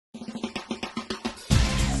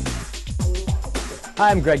Hi,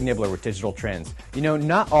 I'm Greg Nibbler with Digital Trends. You know,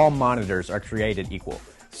 not all monitors are created equal.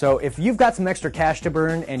 So if you've got some extra cash to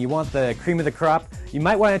burn and you want the cream of the crop, you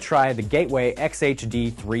might want to try the Gateway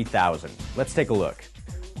XHD3000. Let's take a look.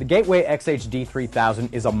 The Gateway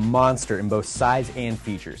XHD3000 is a monster in both size and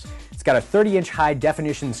features. It's got a 30-inch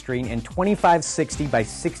high-definition screen and 2560 by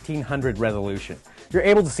 1600 resolution. You're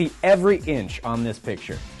able to see every inch on this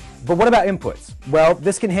picture. But what about inputs? Well,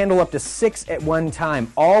 this can handle up to 6 at one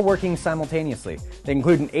time, all working simultaneously. They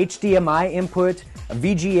include an HDMI input, a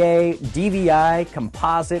VGA, DVI,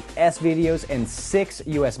 composite, S-videos, and 6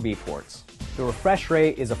 USB ports. The refresh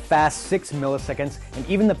rate is a fast 6 milliseconds, and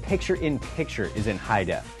even the picture-in-picture is in high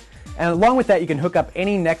def. And along with that, you can hook up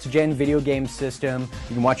any next-gen video game system.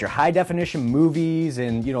 You can watch your high-definition movies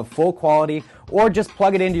in, full quality, or just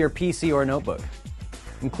plug it into your PC or notebook.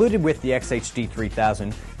 Included with the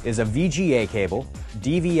XHD3000 is a VGA cable,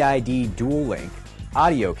 DVI-D dual link,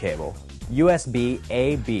 audio cable, USB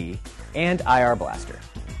A/B, and IR blaster.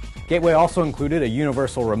 Gateway also included a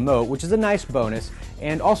universal remote, which is a nice bonus,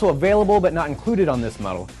 and also available but not included on this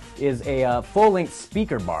model is a full-length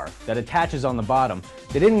speaker bar that attaches on the bottom.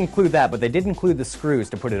 They didn't include that, but they did include the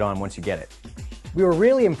screws to put it on once you get it. We were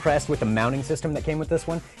really impressed with the mounting system that came with this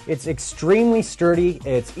one. It's extremely sturdy,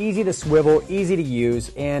 it's easy to swivel, easy to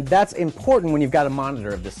use, and that's important when you've got a monitor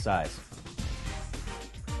of this size.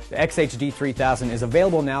 The XHD3000 is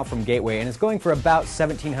available now from Gateway and is going for about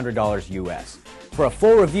 $1,700 US. For a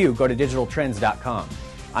full review, go to digitaltrends.com.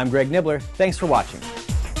 I'm Greg Nibbler, thanks for watching.